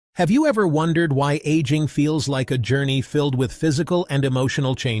Have you ever wondered why aging feels like a journey filled with physical and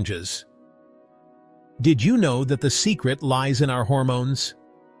emotional changes? Did you know that the secret lies in our hormones?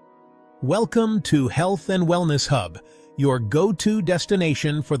 Welcome to Health and Wellness Hub, your go-to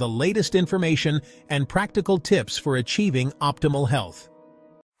destination for the latest information and practical tips for achieving optimal health.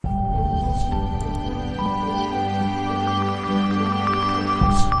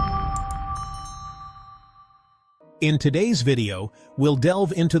 In today's video, we'll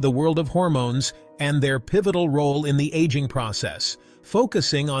delve into the world of hormones and their pivotal role in the aging process,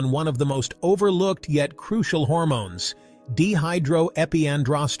 focusing on one of the most overlooked yet crucial hormones,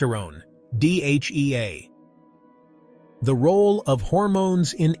 dehydroepiandrosterone, DHEA. The role of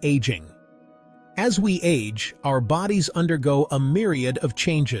hormones in aging. As we age, our bodies undergo a myriad of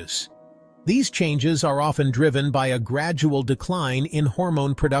changes. These changes are often driven by a gradual decline in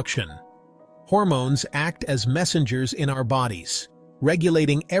hormone production. Hormones act as messengers in our bodies,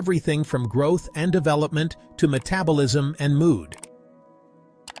 regulating everything from growth and development to metabolism and mood.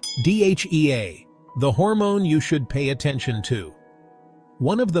 DHEA, the hormone you should pay attention to.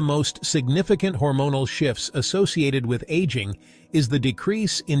 One of the most significant hormonal shifts associated with aging is the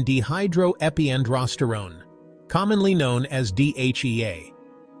decrease in dehydroepiandrosterone, commonly known as DHEA.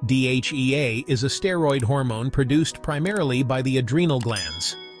 DHEA is a steroid hormone produced primarily by the adrenal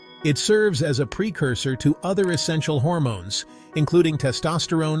glands. It serves as a precursor to other essential hormones, including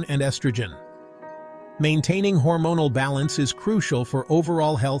testosterone and estrogen. Maintaining hormonal balance is crucial for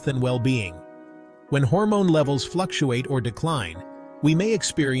overall health and well-being. When hormone levels fluctuate or decline, we may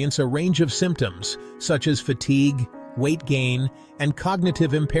experience a range of symptoms, such as fatigue, weight gain, and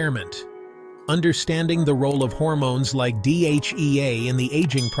cognitive impairment. Understanding the role of hormones like DHEA in the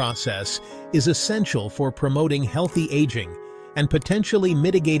aging process is essential for promoting healthy aging and potentially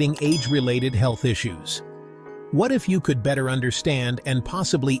mitigating age-related health issues. What if you could better understand and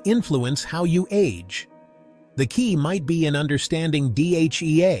possibly influence how you age? The key might be in understanding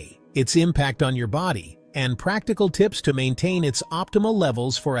DHEA, its impact on your body, and practical tips to maintain its optimal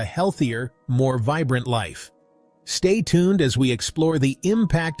levels for a healthier, more vibrant life. Stay tuned as we explore the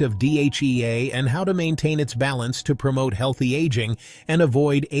impact of DHEA and how to maintain its balance to promote healthy aging and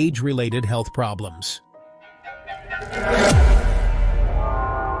avoid age-related health problems.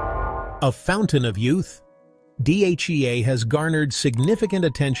 A fountain of youth, DHEA has garnered significant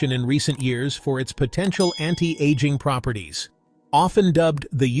attention in recent years for its potential anti-aging properties. Often dubbed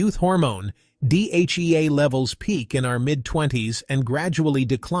the youth hormone, DHEA levels peak in our mid-20s and gradually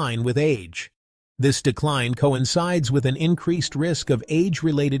decline with age. This decline coincides with an increased risk of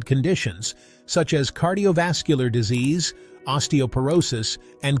age-related conditions such as cardiovascular disease, osteoporosis,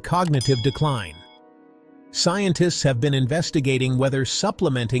 and cognitive decline. Scientists have been investigating whether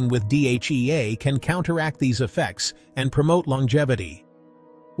supplementing with DHEA can counteract these effects and promote longevity.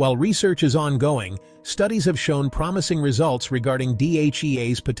 While research is ongoing, studies have shown promising results regarding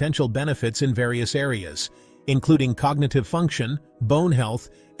DHEA's potential benefits in various areas, including cognitive function, bone health,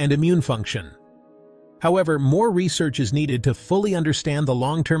 and immune function. However, more research is needed to fully understand the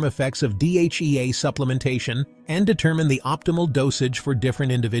long-term effects of DHEA supplementation and determine the optimal dosage for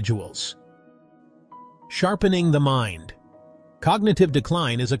different individuals. Sharpening the mind. Cognitive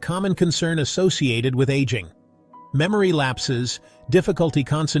decline is a common concern associated with aging. Memory lapses, difficulty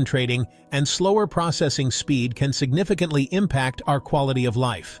concentrating, and slower processing speed can significantly impact our quality of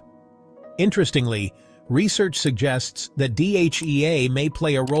life. Interestingly, research suggests that DHEA may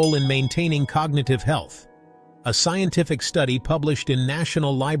play a role in maintaining cognitive health. A scientific study published in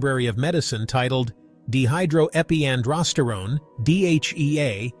National Library of Medicine titled Dehydroepiandrosterone,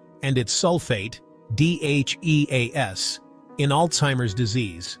 DHEA, and its sulfate, DHEAS, in Alzheimer's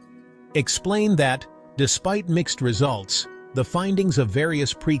disease, explained that, despite mixed results, the findings of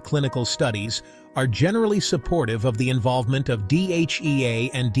various preclinical studies are generally supportive of the involvement of DHEA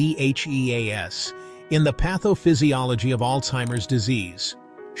and DHEAS in the pathophysiology of Alzheimer's disease,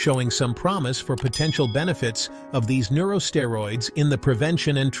 showing some promise for potential benefits of these neurosteroids in the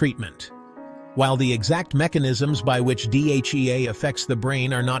prevention and treatment. While the exact mechanisms by which DHEA affects the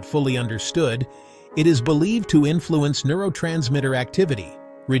brain are not fully understood, it is believed to influence neurotransmitter activity,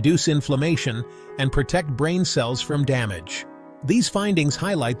 reduce inflammation, and protect brain cells from damage. These findings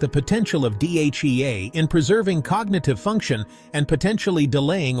highlight the potential of DHEA in preserving cognitive function and potentially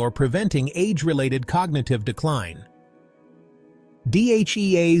delaying or preventing age-related cognitive decline.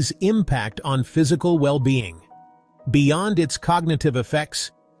 DHEA's impact on physical well-being. Beyond its cognitive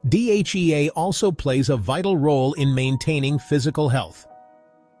effects, DHEA also plays a vital role in maintaining physical health.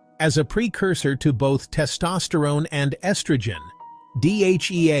 As a precursor to both testosterone and estrogen,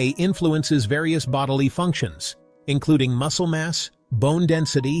 DHEA influences various bodily functions, including muscle mass, bone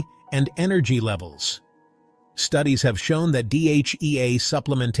density, and energy levels. Studies have shown that DHEA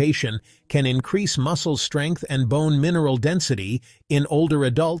supplementation can increase muscle strength and bone mineral density in older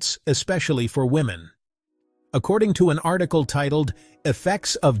adults, especially for women. According to an article titled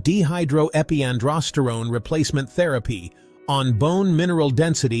 "Effects of Dehydroepiandrosterone Replacement Therapy on Bone Mineral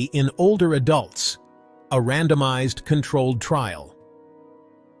Density in Older Adults," a randomized controlled trial,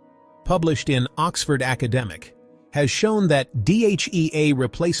 published in Oxford Academic, has shown that DHEA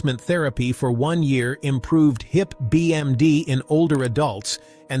replacement therapy for 1 year improved hip BMD in older adults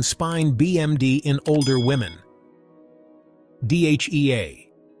and spine BMD in older women. DHEA,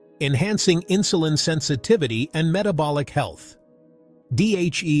 enhancing insulin sensitivity and metabolic health.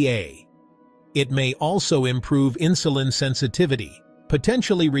 DHEA. It may also improve insulin sensitivity,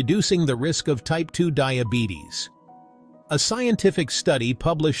 potentially reducing the risk of type 2 diabetes. A scientific study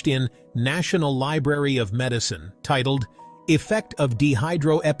published in National Library of Medicine titled "Effect of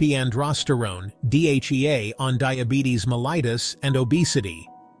Dehydroepiandrosterone (DHEA) on Diabetes Mellitus and Obesity"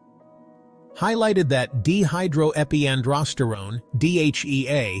 highlighted that dehydroepiandrosterone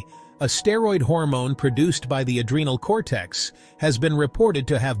 (DHEA), a steroid hormone produced by the adrenal cortex, has been reported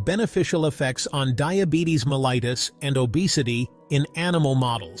to have beneficial effects on diabetes mellitus and obesity in animal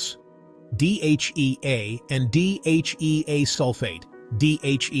models. DHEA and DHEA sulfate,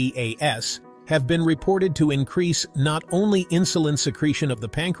 DHEAS, have been reported to increase not only insulin secretion of the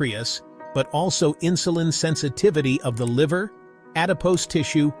pancreas, but also insulin sensitivity of the liver, adipose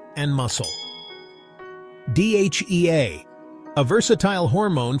tissue, and muscle. DHEA, a versatile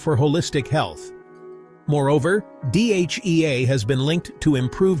hormone for holistic health. Moreover, DHEA has been linked to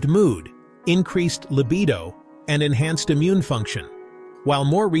improved mood, increased libido, and enhanced immune function. While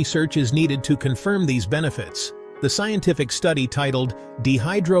more research is needed to confirm these benefits, the scientific study titled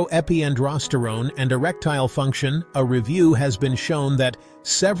 "Dehydroepiandrosterone and Erectile Function: A Review" has been shown that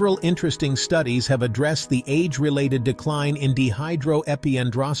several interesting studies have addressed the age-related decline in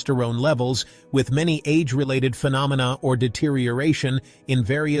dehydroepiandrosterone levels, with many age-related phenomena or deterioration in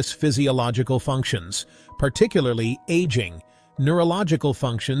various physiological functions, particularly aging, neurological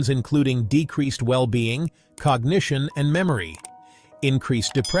functions including decreased well-being, cognition, and memory,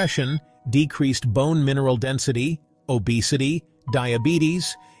 increased depression, decreased bone mineral density, obesity,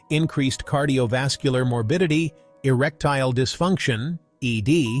 diabetes, increased cardiovascular morbidity, erectile dysfunction,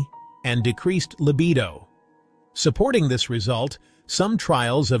 ED, and decreased libido. Supporting this result, some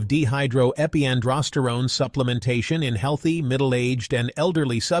trials of dehydroepiandrosterone supplementation in healthy, middle-aged, and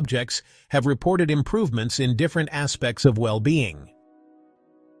elderly subjects have reported improvements in different aspects of well-being.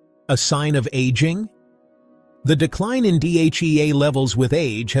 A sign of aging? The decline in DHEA levels with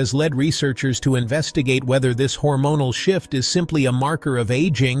age has led researchers to investigate whether this hormonal shift is simply a marker of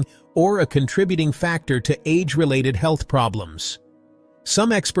aging or a contributing factor to age-related health problems.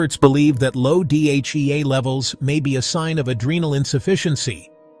 Some experts believe that low DHEA levels may be a sign of adrenal insufficiency,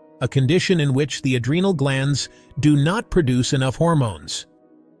 a condition in which the adrenal glands do not produce enough hormones.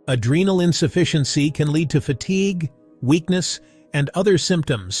 Adrenal insufficiency can lead to fatigue, weakness, and other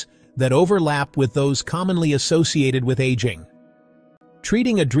symptoms that overlap with those commonly associated with aging.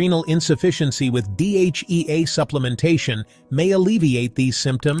 Treating adrenal insufficiency with DHEA supplementation may alleviate these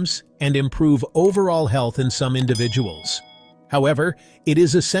symptoms and improve overall health in some individuals. However, it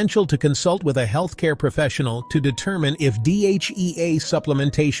is essential to consult with a healthcare professional to determine if DHEA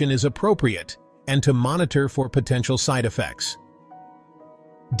supplementation is appropriate and to monitor for potential side effects.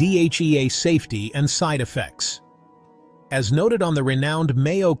 DHEA safety and side effects. As noted on the renowned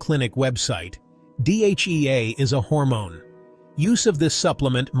Mayo Clinic website, DHEA is a hormone. Use of this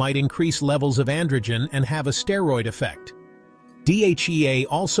supplement might increase levels of androgen and have a steroid effect. DHEA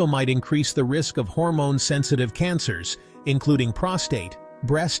also might increase the risk of hormone-sensitive cancers, including prostate,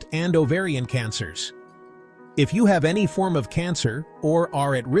 breast, and ovarian cancers. If you have any form of cancer or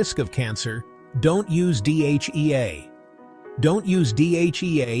are at risk of cancer, don't use DHEA. Don't use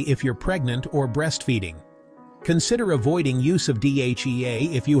DHEA if you're pregnant or breastfeeding. Consider avoiding use of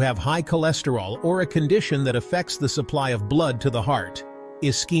DHEA if you have high cholesterol or a condition that affects the supply of blood to the heart,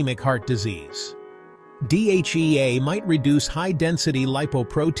 ischemic heart disease. DHEA might reduce high-density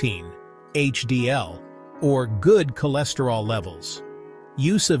lipoprotein, HDL, or good cholesterol levels.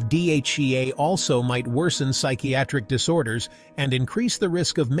 Use of DHEA also might worsen psychiatric disorders and increase the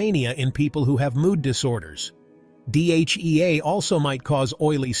risk of mania in people who have mood disorders. DHEA also might cause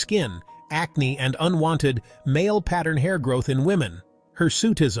oily skin, acne, and unwanted male pattern hair growth in women,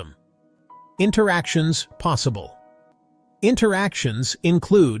 hirsutism. Interactions possible. Interactions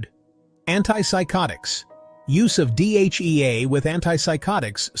include antipsychotics. Use of DHEA with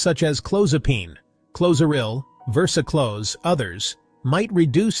antipsychotics such as clozapine, Clozaril, Versacloz, others, might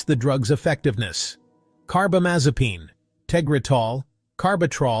reduce the drug's effectiveness. Carbamazepine, Tegretol,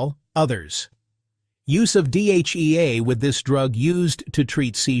 Carbatrol, others. Use of DHEA with this drug used to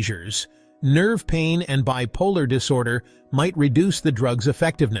treat seizures, nerve pain, and bipolar disorder might reduce the drug's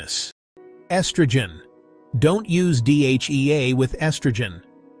effectiveness. Estrogen. Don't use DHEA with estrogen.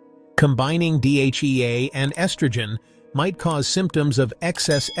 Combining DHEA and estrogen might cause symptoms of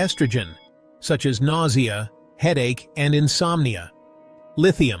excess estrogen, such as nausea, headache, and insomnia.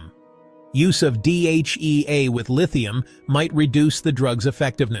 Lithium. Use of DHEA with lithium might reduce the drug's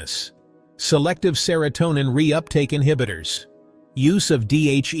effectiveness. Selective serotonin reuptake inhibitors. Use of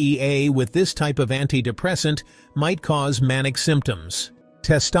DHEA with this type of antidepressant might cause manic symptoms.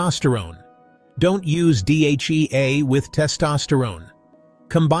 Testosterone. Don't use DHEA with testosterone.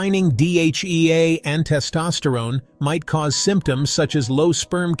 Combining DHEA and testosterone might cause symptoms such as low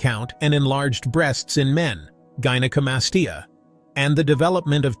sperm count and enlarged breasts in men, gynecomastia, and the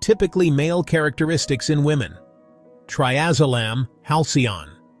development of typically male characteristics in women. Triazolam, Halcion.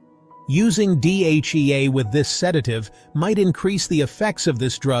 Using DHEA with this sedative might increase the effects of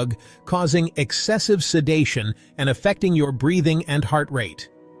this drug, causing excessive sedation and affecting your breathing and heart rate.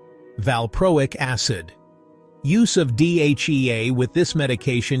 Valproic acid. Use of DHEA with this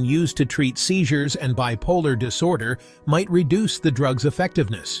medication used to treat seizures and bipolar disorder might reduce the drug's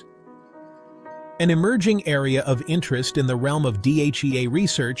effectiveness. An emerging area of interest in the realm of DHEA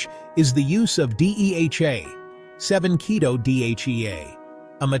research is the use of DHEA, 7-keto-DHEA,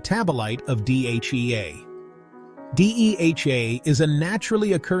 a metabolite of DHEA. DHEA is a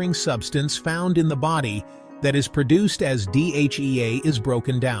naturally occurring substance found in the body that is produced as DHEA is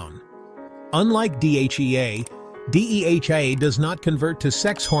broken down. Unlike DHEA, DHEA does not convert to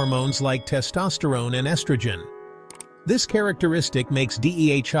sex hormones like testosterone and estrogen. This characteristic makes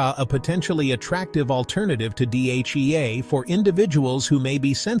DHEA a potentially attractive alternative to DHEA for individuals who may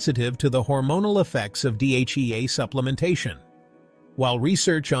be sensitive to the hormonal effects of DHEA supplementation. While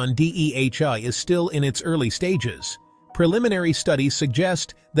research on DHEA is still in its early stages, preliminary studies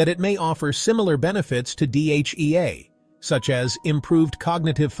suggest that it may offer similar benefits to DHEA, such as improved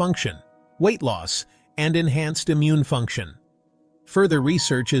cognitive function, weight loss, and enhanced immune function. Further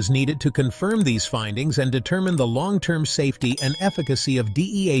research is needed to confirm these findings and determine the long-term safety and efficacy of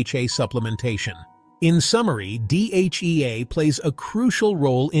DHEA supplementation. In summary, DHEA plays a crucial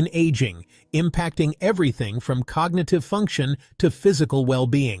role in aging, impacting everything from cognitive function to physical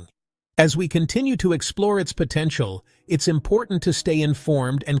well-being. As we continue to explore its potential, it's important to stay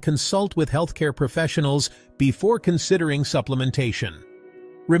informed and consult with healthcare professionals before considering supplementation.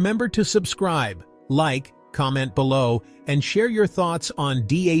 Remember to subscribe, like, comment below, and share your thoughts on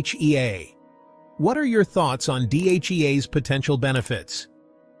DHEA. What are your thoughts on DHEA's potential benefits?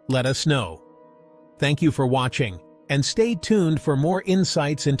 Let us know. Thank you for watching, and stay tuned for more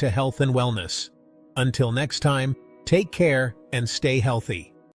insights into health and wellness. Until next time, take care and stay healthy.